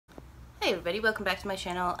Hi everybody, welcome back to my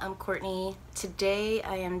channel. I'm Courtney. Today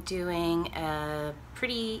I am doing a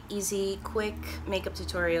pretty easy, quick makeup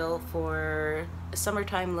tutorial for a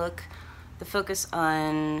summertime look. The focus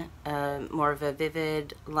on more of a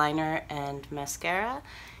vivid liner and mascara,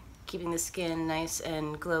 keeping the skin nice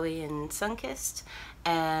and glowy and sun-kissed,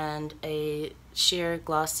 and a sheer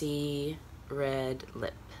glossy red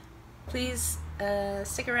lip. Please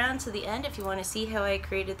stick around to the end if you want to see how I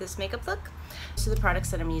created this makeup look. So the products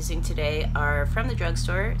that I'm using today are from the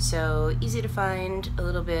drugstore, so easy to find, a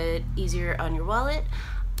little bit easier on your wallet,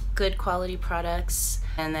 good quality products.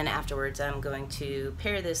 And then afterwards I'm going to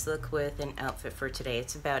pair this look with an outfit for today.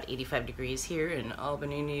 It's about 85 degrees here in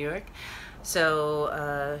Albany, New York.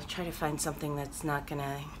 So try to find something that's not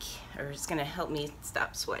gonna, or it's gonna help me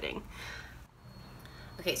stop sweating.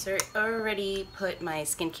 Okay, so I already put my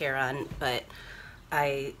skincare on, but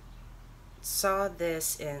I saw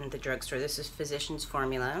this in the drugstore. This is Physicians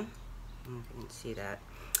Formula. I don't know if you can see that.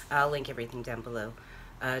 I'll link everything down below.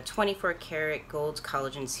 24 karat gold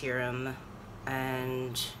collagen serum,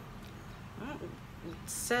 and it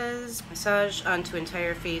says massage onto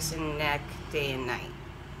entire face and neck day and night.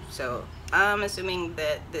 So I'm assuming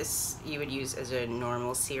that this you would use as a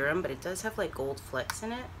normal serum, but it does have like gold flecks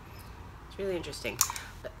in it. It's really interesting.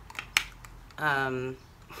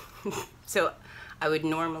 So I would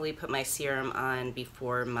normally put my serum on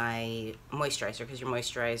before my moisturizer because your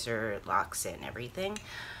moisturizer locks in everything.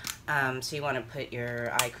 So you want to put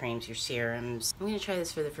your eye creams, your serums. I'm going to try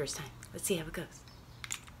this for the first time. Let's see how it goes.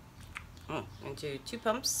 I'm going to do 2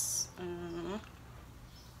 pumps.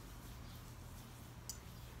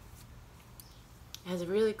 It has a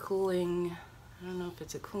really cooling, I don't know if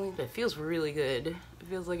it's a cooling, but it feels really good. It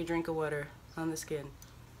feels like a drink of water on the skin.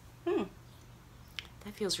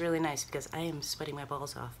 That feels really nice because I am sweating my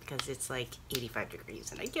balls off because it's like 85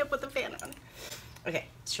 degrees and I can't put the fan on. Okay,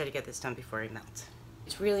 let's try to get this done before I melt.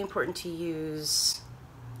 It's really important to use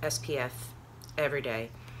SPF every day.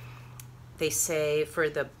 They say for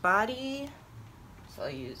the body, so I'll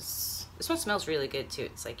use, this one smells really good too.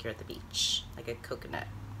 It's like you're at the beach, like a coconut.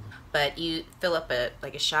 But you fill up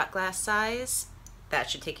like a shot glass size. That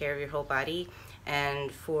should take care of your whole body.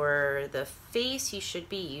 And for the face, you should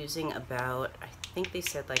be using about, I think they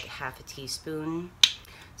said like half a teaspoon.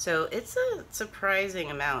 So it's a surprising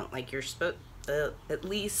amount. Like you're supposed at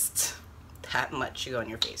least that much should go on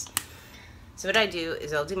your face. So what I do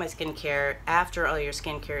is I'll do my skincare after all your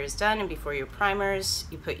skincare is done, and before your primers,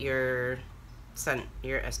 you put your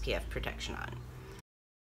SPF protection on.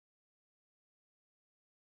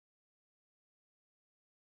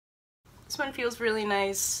 This one feels really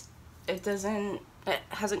nice. It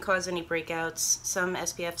hasn't caused any breakouts. Some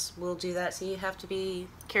SPFs will do that, so you have to be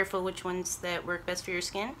careful which ones that work best for your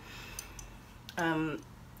skin.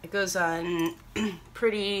 It goes on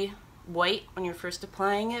pretty white when you're first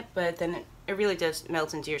applying it, but then it really does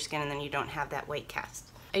melt into your skin, and then you don't have that white cast.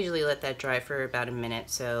 I usually let that dry for about a minute,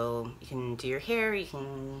 so you can do your hair, you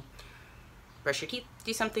can brush your teeth,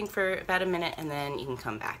 do something for about a minute, and then you can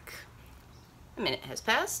come back. A minute has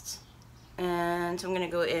passed. And so I'm going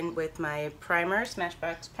to go in with my primer,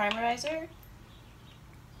 Smashbox Primerizer.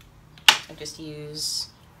 I just use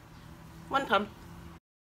 1 pump.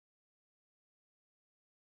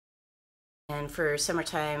 And for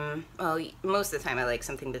summertime, well, most of the time I like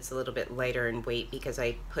something that's a little bit lighter in weight because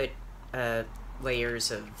I put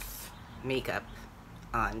layers of makeup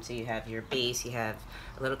on. So you have your base, you have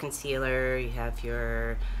a little concealer, you have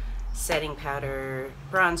your setting powder,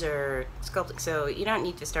 bronzer, sculpting. So you don't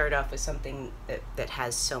need to start off with something that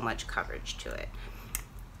has so much coverage to it.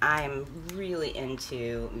 I'm really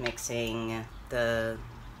into mixing the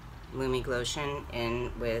Lumi Glotion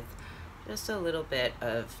in with just a little bit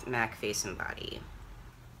of MAC Face and Body.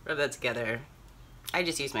 Rub that together. I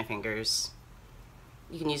just use my fingers.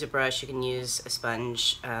 You can use a brush, you can use a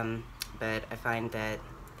sponge, but I find that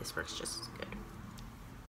this works just as good.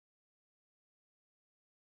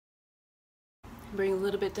 Bring a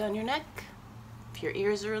little bit down your neck. If your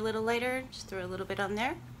ears are a little lighter, just throw a little bit on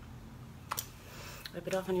there. Wipe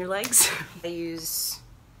it off on your legs. I use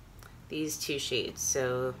these 2 shades.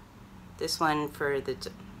 So this one for the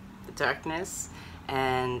darkness,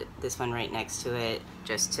 and this one right next to it,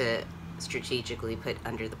 just to strategically put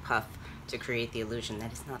under the puff to create the illusion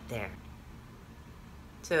that it's not there.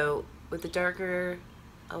 So with the darker,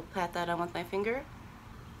 I'll pat that on with my finger.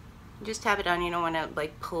 Just tap it on. You don't want to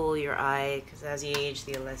like pull your eye because as you age,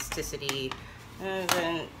 the elasticity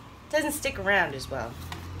doesn't stick around as well.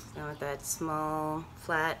 Now with that small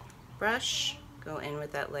flat brush, go in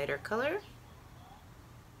with that lighter color,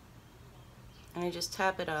 and I just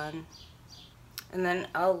tap it on. And then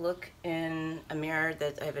I'll look in a mirror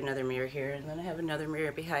that I have another mirror here, and then I have another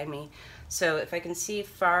mirror behind me. So if I can see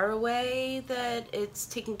far away that it's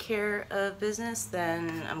taking care of business,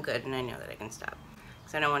 then I'm good and I know that I can stop.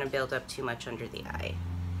 Because I don't want to build up too much under the eye.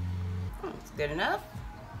 It's good enough.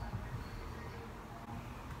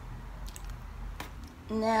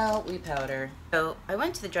 Now we powder. So I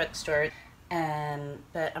went to the drugstore,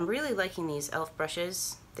 but I'm really liking these e.l.f.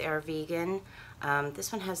 brushes. They are vegan.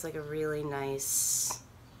 This one has like a really nice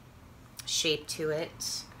shape to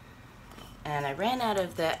it. And I ran out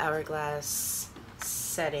of the Hourglass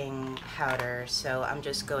setting powder, so I'm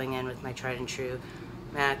just going in with my tried and true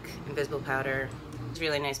MAC Invisible Powder. It's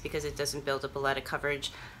really nice because it doesn't build up a lot of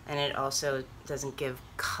coverage, and it also doesn't give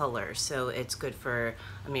color, so it's good for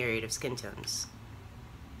a myriad of skin tones.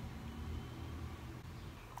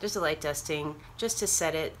 Just a light dusting, just to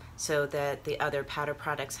set it so that the other powder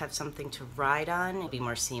products have something to ride on. It'd be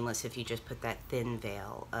more seamless if you just put that thin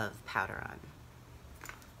veil of powder on.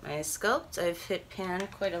 My sculpt, I've hit pan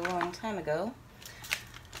quite a long time ago.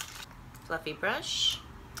 Fluffy brush.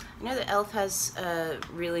 I know that e.l.f. has a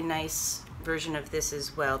really nice version of this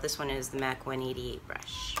as well. This one is the MAC 188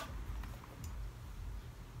 brush.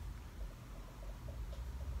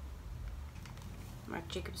 Marc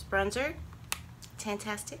Jacobs bronzer.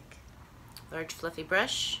 Fantastic. Large fluffy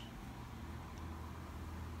brush.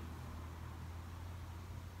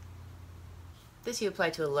 This you apply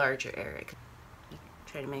to a larger area.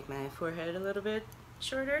 Try to make my forehead a little bit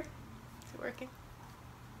shorter. Is it working?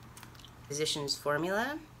 Physicians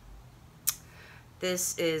Formula.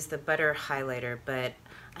 This is the butter highlighter, but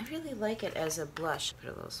I really like it as a blush. Put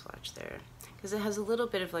a little swatch there because it has a little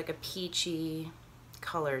bit of like a peachy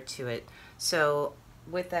color to it. So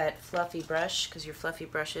with that fluffy brush, because your fluffy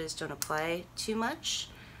brushes don't apply too much,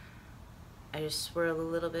 I just swirl a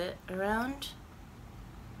little bit around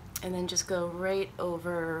and then just go right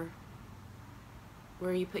over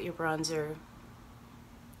where you put your bronzer,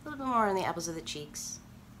 a little bit more on the apples of the cheeks.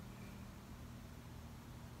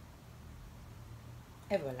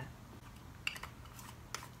 Et voila.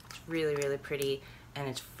 It's really, really pretty, and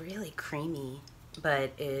it's really creamy,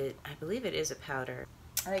 but I believe it is a powder.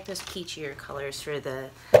 I like those peachier colors for the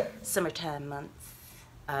summertime months.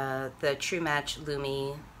 The True Match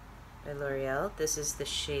Lumi by L'Oreal. This is the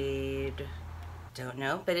shade, don't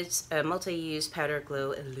know, but it's a multi-use powder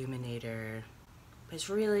glow illuminator. It's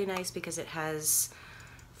really nice because it has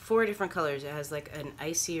 4 different colors. It has like an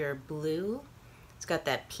icier blue. It's got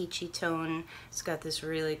that peachy tone. It's got this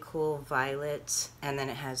really cool violet, and then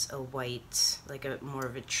it has a white, like a more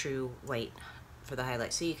of a true white for the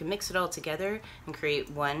highlight. So you can mix it all together and create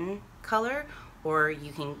one color, or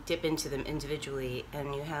you can dip into them individually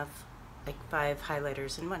and you have like 5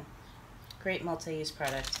 highlighters in one. Great multi-use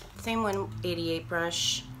product. Same 188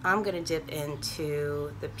 brush. I'm gonna dip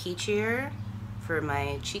into the peachier for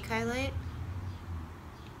my cheek highlight.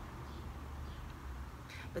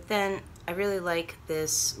 But then I really like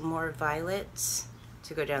this more violet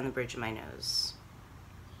to go down the bridge of my nose.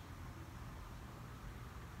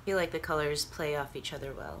 I feel like the colors play off each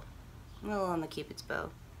other well. A little on the Cupid's bow.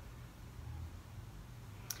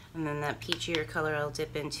 And then that peachier color I'll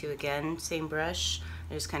dip into again, same brush.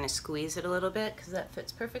 I just kind of squeeze it a little bit because that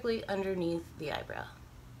fits perfectly underneath the eyebrow.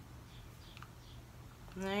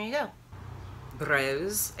 And there you go.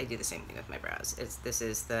 Brows. I do the same thing with my brows. This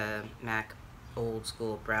is the MAC old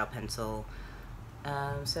school brow pencil.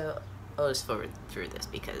 So I'll just forward through this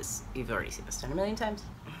because you've already seen this done a million times.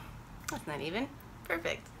 That's not even.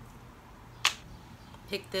 Perfect.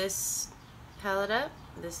 Pick this palette up.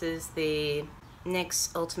 This is the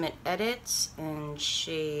NYX Ultimate Edit in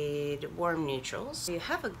shade Warm Neutrals. So you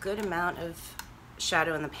have a good amount of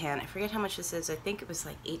shadow in the pan. I forget how much this is. I think it was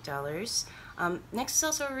like $8. NYX is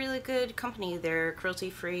also a really good company. They're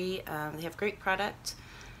cruelty-free. They have great product.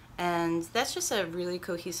 And that's just a really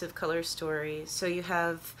cohesive color story. So you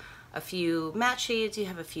have a few matte shades, you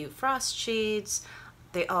have a few frost shades.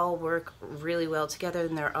 They all work really well together,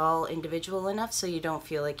 and they're all individual enough so you don't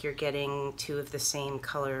feel like you're getting 2 of the same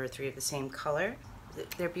color or 3 of the same color.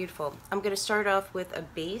 They're beautiful. I'm going to start off with a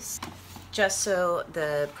base just so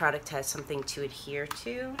the product has something to adhere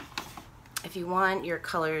to. If you want your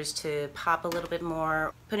colors to pop a little bit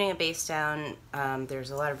more, putting a base down,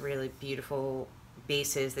 there's a lot of really beautiful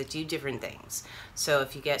bases that do different things. So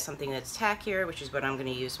if you get something that's tackier, which is what I'm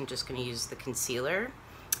going to use, I'm just going to use the concealer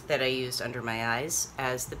that I used under my eyes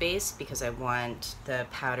as the base because I want the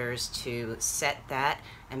powders to set that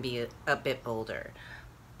and be a bit bolder.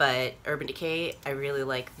 But Urban Decay, I really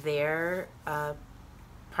like their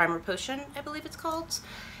primer potion, I believe it's called.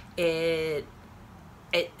 It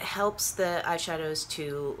it helps the eyeshadows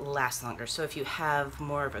to last longer. So if you have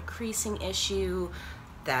more of a creasing issue,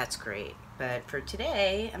 that's great. But for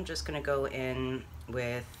today, I'm just gonna go in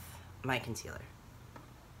with my concealer.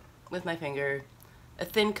 With my finger. A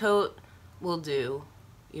thin coat will do.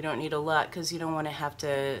 You don't need a lot because you don't want to have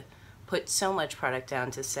to put so much product down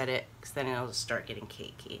to set it, because then it'll start getting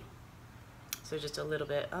cakey. So just a little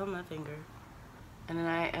bit on my finger. And then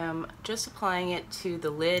I am just applying it to the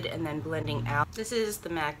lid and then blending out. This is the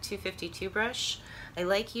MAC 252 brush. I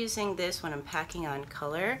like using this when I'm packing on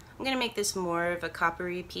color. I'm going to make this more of a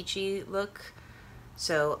coppery peachy look.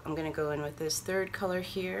 So I'm going to go in with this third color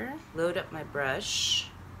here, load up my brush.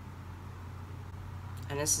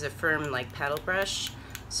 And this is a firm like paddle brush,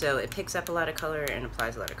 so it picks up a lot of color and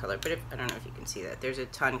applies a lot of color. But I don't know if you can see that, there's a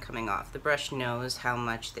ton coming off. The brush knows how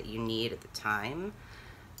much that you need at the time,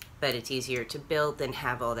 but it's easier to build than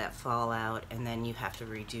have all that fall out and then you have to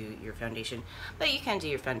redo your foundation. But you can do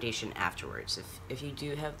your foundation afterwards if you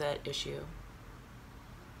do have that issue.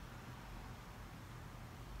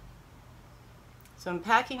 So I'm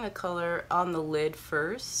packing the color on the lid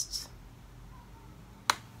first,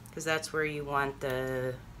 because that's where you want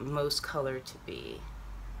the most color to be.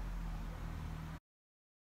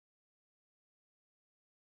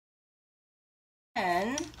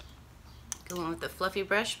 And go in with a fluffy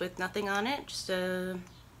brush with nothing on it, just a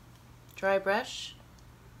dry brush.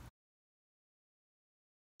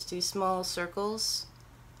 Just do small circles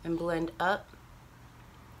and blend up,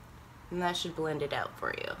 and that should blend it out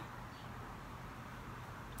for you.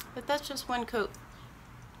 But that's just one coat.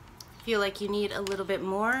 Feel like you need a little bit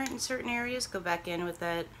more in certain areas, go back in with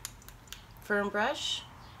that firm brush,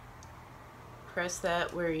 press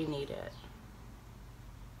that where you need it.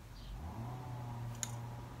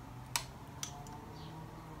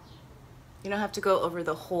 You don't have to go over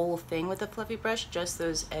the whole thing with a fluffy brush, just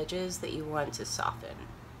those edges that you want to soften.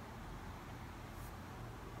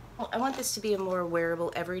 Well, I want this to be a more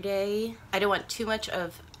wearable everyday. I don't want too much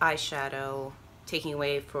of eyeshadow taking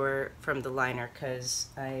away from the liner, because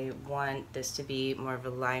I want this to be more of a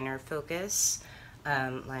liner focus,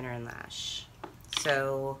 liner and lash.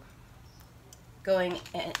 So going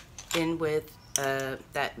in with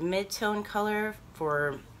that mid-tone color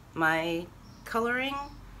for my coloring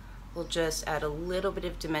will just add a little bit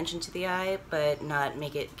of dimension to the eye, but not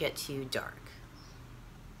make it get too dark.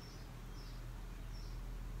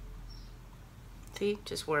 See,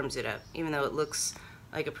 just warms it up. Even though it looks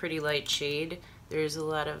like a pretty light shade, there's a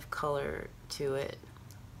lot of color to it.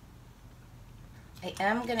 I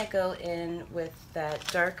am gonna go in with that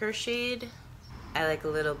darker shade. I like a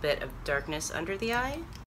little bit of darkness under the eye.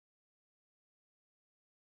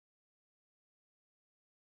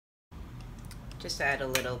 Just to add a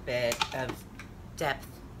little bit of depth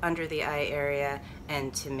under the eye area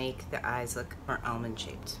and to make the eyes look more almond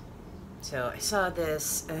shaped. So I saw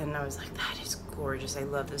this and I was like, that is gorgeous. I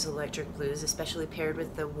love those electric blues, especially paired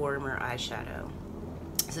with the warmer eyeshadow.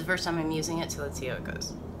 This is the first time I'm using it, so let's see how it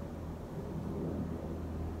goes.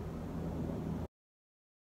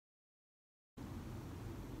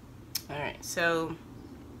 Alright, so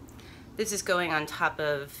this is going on top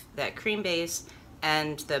of that cream base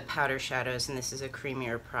and the powder shadows, and this is a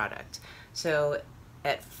creamier product. So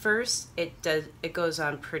at first it goes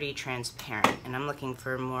on pretty transparent, and I'm looking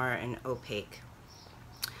for more an opaque.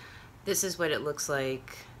 This is what it looks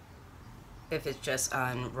like if it's just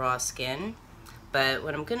on raw skin. But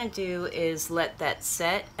what I'm gonna do is let that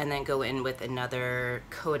set and then go in with another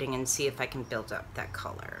coating and see if I can build up that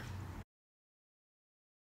color.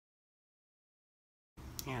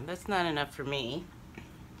 Yeah, that's not enough for me.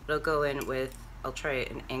 I'll go in with, I'll try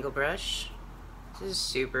an angle brush. This is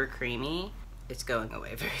super creamy. It's going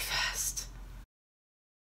away very fast.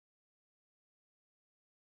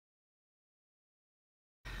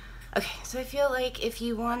 Okay, so I feel like if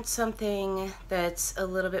you want something that's a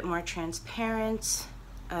little bit more transparent,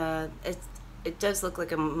 it does look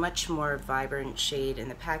like a much more vibrant shade in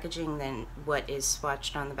the packaging than what is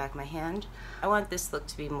swatched on the back of my hand. I want this look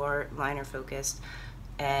to be more liner focused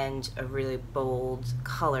and a really bold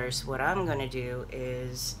color. So what I'm gonna do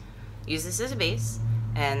is use this as a base,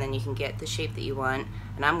 and then you can get the shape that you want.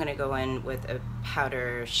 And I'm gonna go in with a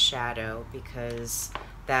powder shadow because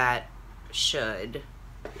that should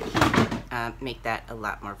make that a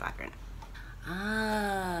lot more vibrant.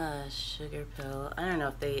 Ah, Sugar Pill. I don't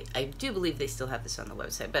know if I do believe they still have this on the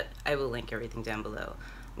website, but I will link everything down below.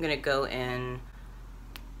 I'm gonna go in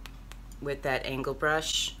with that angle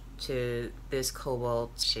brush to this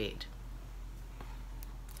cobalt shade.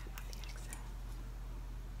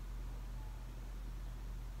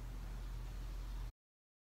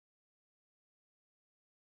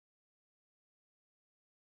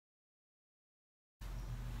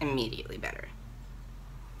 immediately better.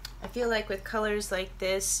 I feel like with colors like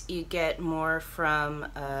this, you get more from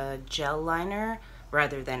a gel liner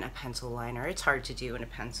rather than a pencil liner. It's hard to do in a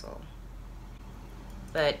pencil.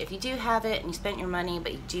 But if you do have it and you spent your money,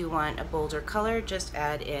 but you do want a bolder color, just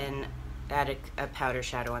add a powder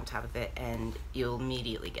shadow on top of it and you'll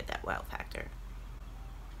immediately get that wow factor.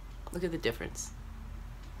 Look at the difference.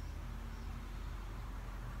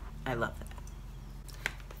 I love that.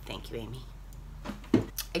 Thank you, Amy.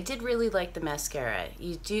 I did really like the mascara.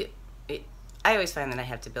 I always find that I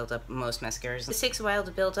have to build up most mascaras. It takes a while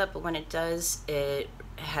to build up, but when it does,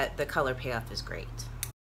 the color payoff is great.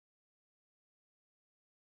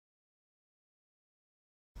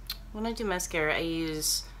 When I do mascara, I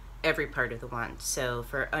use every part of the wand. So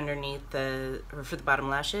for underneath for the bottom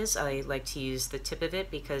lashes, I like to use the tip of it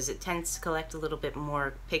because it tends to collect a little bit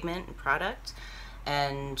more pigment and product.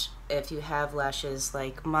 And if you have lashes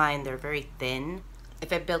like mine, they're very thin.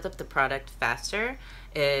 If I build up the product faster,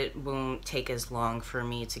 it won't take as long for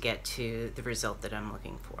me to get to the result that I'm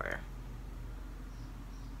looking for.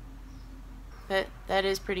 But that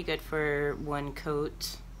is pretty good for one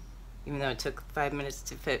coat, even though it took 5 minutes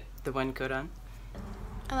to fit the one coat on.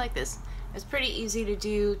 I like this. It's pretty easy to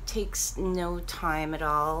do, takes no time at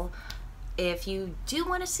all. If you do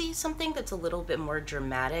want to see something that's a little bit more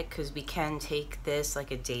dramatic, because we can take this like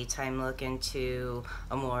a daytime look into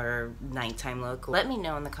a more nighttime look, let me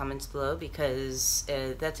know in the comments below, because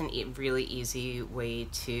that's a really easy way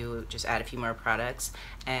to just add a few more products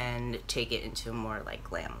and take it into a more like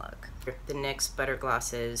glam look. The NYX Butter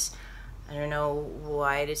Glosses, I don't know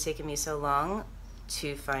why it has taken me so long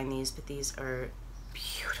to find these, but these are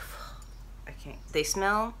beautiful. I can't. They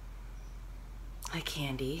smell like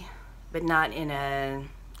candy, but not in a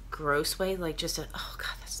gross way, like just a, oh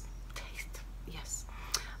god, that's taste, yes.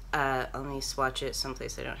 Let me swatch it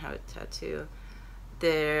someplace I don't have a tattoo.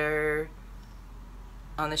 They're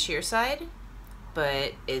on the sheer side,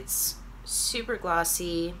 but it's super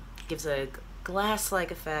glossy, gives a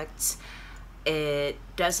glass-like effect. It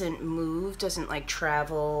doesn't move, doesn't like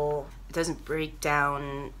travel, it doesn't break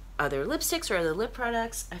down other lipsticks or other lip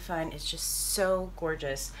products. I find it's just so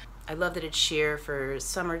gorgeous. I love that it's sheer for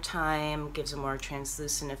summertime, gives a more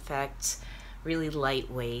translucent effect, really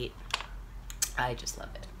lightweight. I just love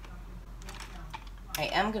it. I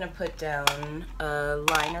am gonna put down a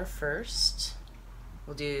liner first.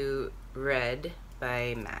 We'll do Red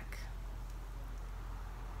by MAC.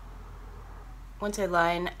 Once I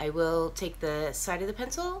line, I will take the side of the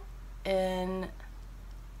pencil and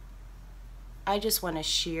I just want a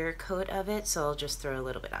sheer coat of it, so I'll just throw a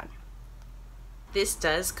little bit on. This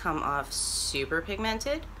does come off super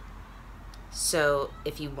pigmented, so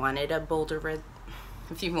if you wanted a bolder red,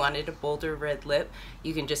 lip,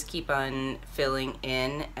 you can just keep on filling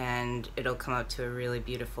in and it'll come up to a really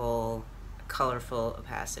beautiful, colorful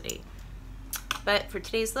opacity. But for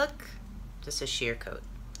today's look, just a sheer coat.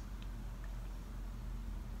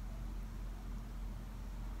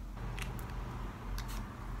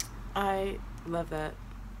 I love that.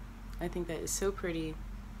 I think that is so pretty.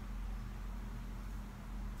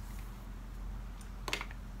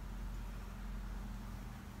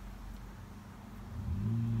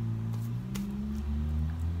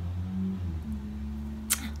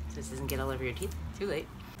 This doesn't get all over your teeth. Too late.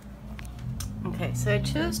 Okay, so I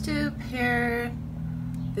chose to pair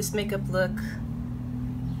this makeup look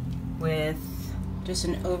with just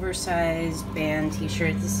an oversized band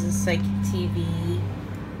t-shirt. This is Psychic TV.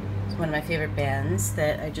 It's one of my favorite bands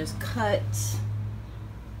that I just cut.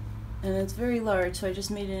 And it's very large, so I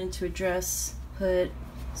just made it into a dress, put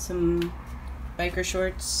some biker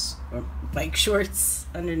shorts, or bike shorts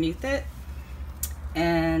underneath it,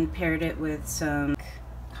 and paired it with some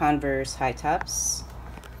Converse high tops.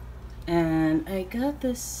 And I got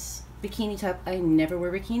this bikini top. I never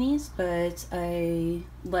wear bikinis, but I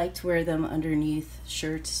like to wear them underneath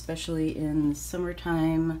shirts, especially in the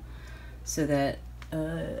summertime, so that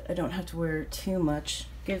I don't have to wear too much.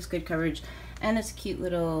 Gives good coverage, and it's a cute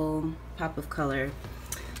little pop of color.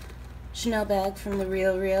 Chanel bag from the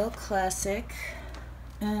Real Classic,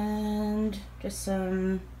 and just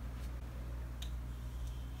some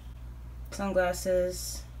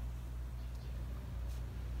sunglasses.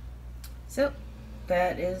 So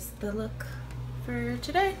that is the look for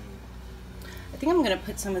today. I think I'm gonna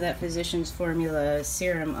put some of that Physicians Formula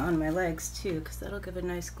serum on my legs too, because that'll give a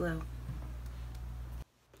nice glow.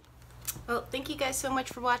 Well, thank you guys so much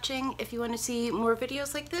for watching. If you want to see more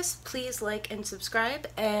videos like this, please like and subscribe,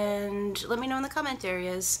 and let me know in the comment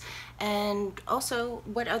areas. And also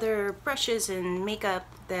what other brushes and makeup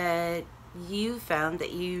that you found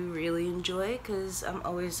that you really enjoy, because I'm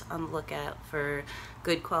always on the lookout for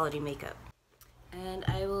good quality makeup. And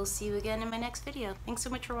I will see you again in my next video. Thanks so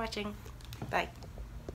much for watching. Bye.